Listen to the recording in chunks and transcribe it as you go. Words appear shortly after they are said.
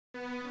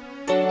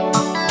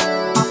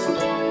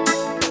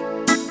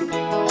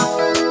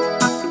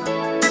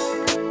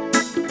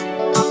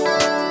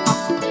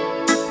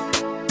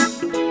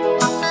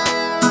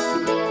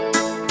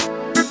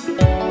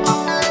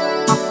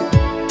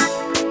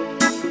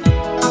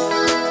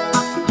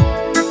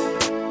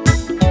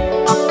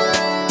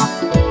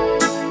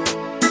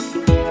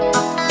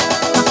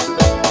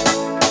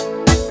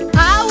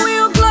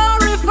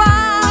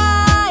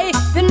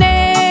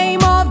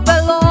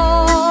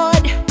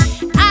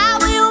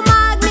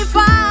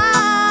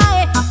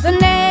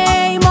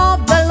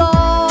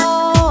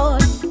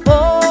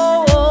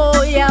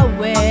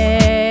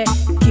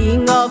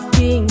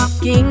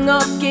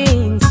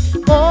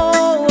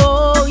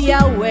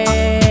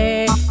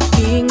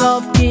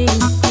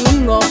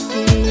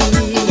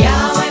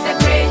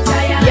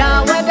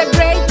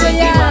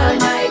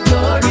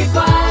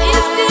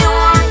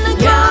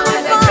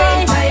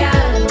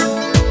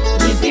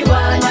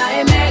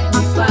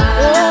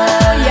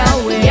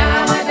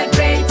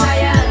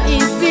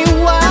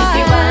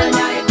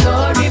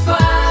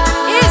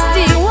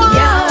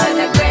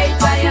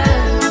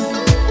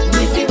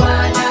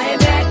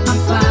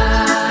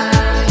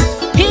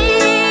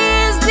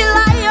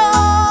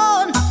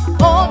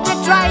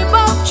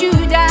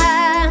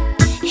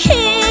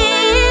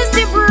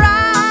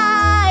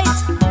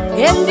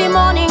the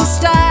morning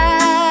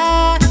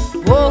star.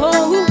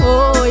 Oh,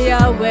 oh,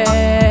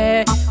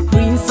 Yahweh,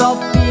 Prince of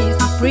Peace,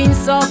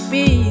 Prince of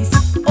Peace.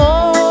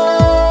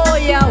 Oh,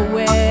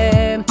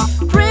 Yahweh,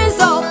 Prince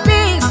of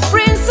Peace,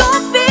 Prince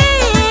of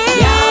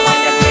Peace. Yahweh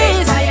the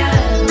great I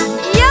am.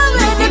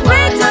 Yahweh the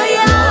great I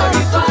am.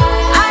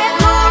 I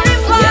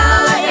glorify.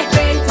 Yahweh the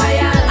great I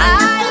am.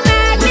 I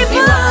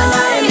magnify.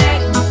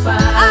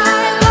 I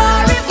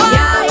glorify.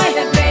 Yahweh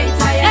the great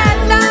I am.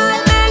 And I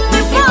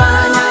magnify.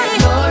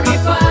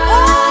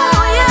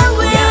 Oh,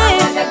 Yahweh.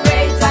 Yahweh the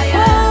great I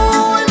am.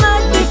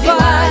 Oh,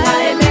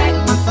 I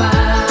magnify.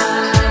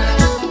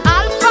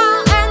 Alpha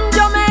and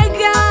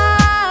Omega,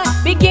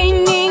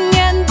 beginning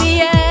and the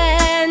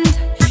end,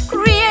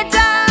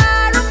 creator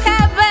of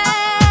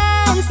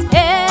heavens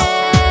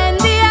and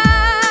the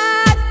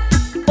earth.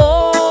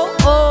 Oh,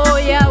 oh,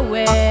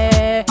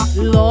 Yahweh,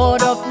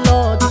 Lord of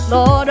lords,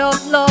 Lord of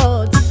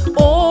lords.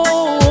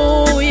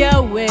 Oh,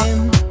 Yahweh,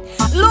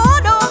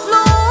 Lord of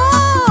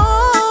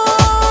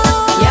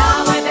lords.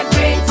 Yahweh the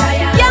great I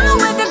am.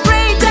 Yahweh the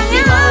great I The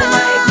one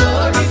I am.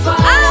 glorify.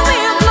 I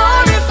will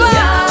glorify.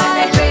 Yahweh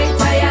the great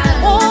I am.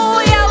 Oh,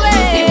 The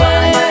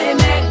one Yahweh, I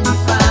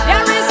magnify.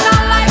 there is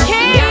none like Yahweh the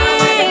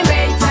him.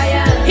 great I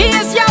am. He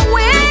is The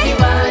Yahweh.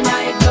 one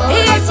I glorify. He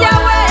is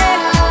Yahweh.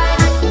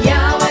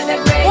 Yahweh the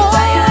great Oh,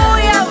 I am.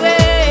 Yahweh.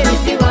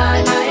 The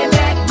one I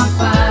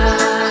magnify.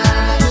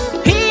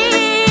 He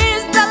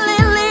is the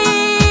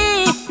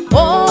lily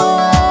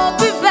of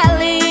the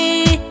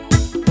valley,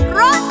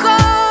 rock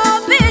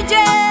of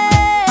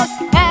ages,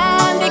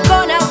 and the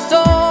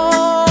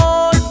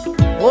cornerstone.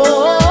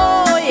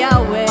 Oh,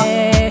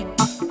 Yahweh,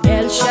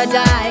 El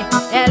Shaddai,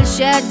 El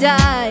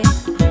Shaddai.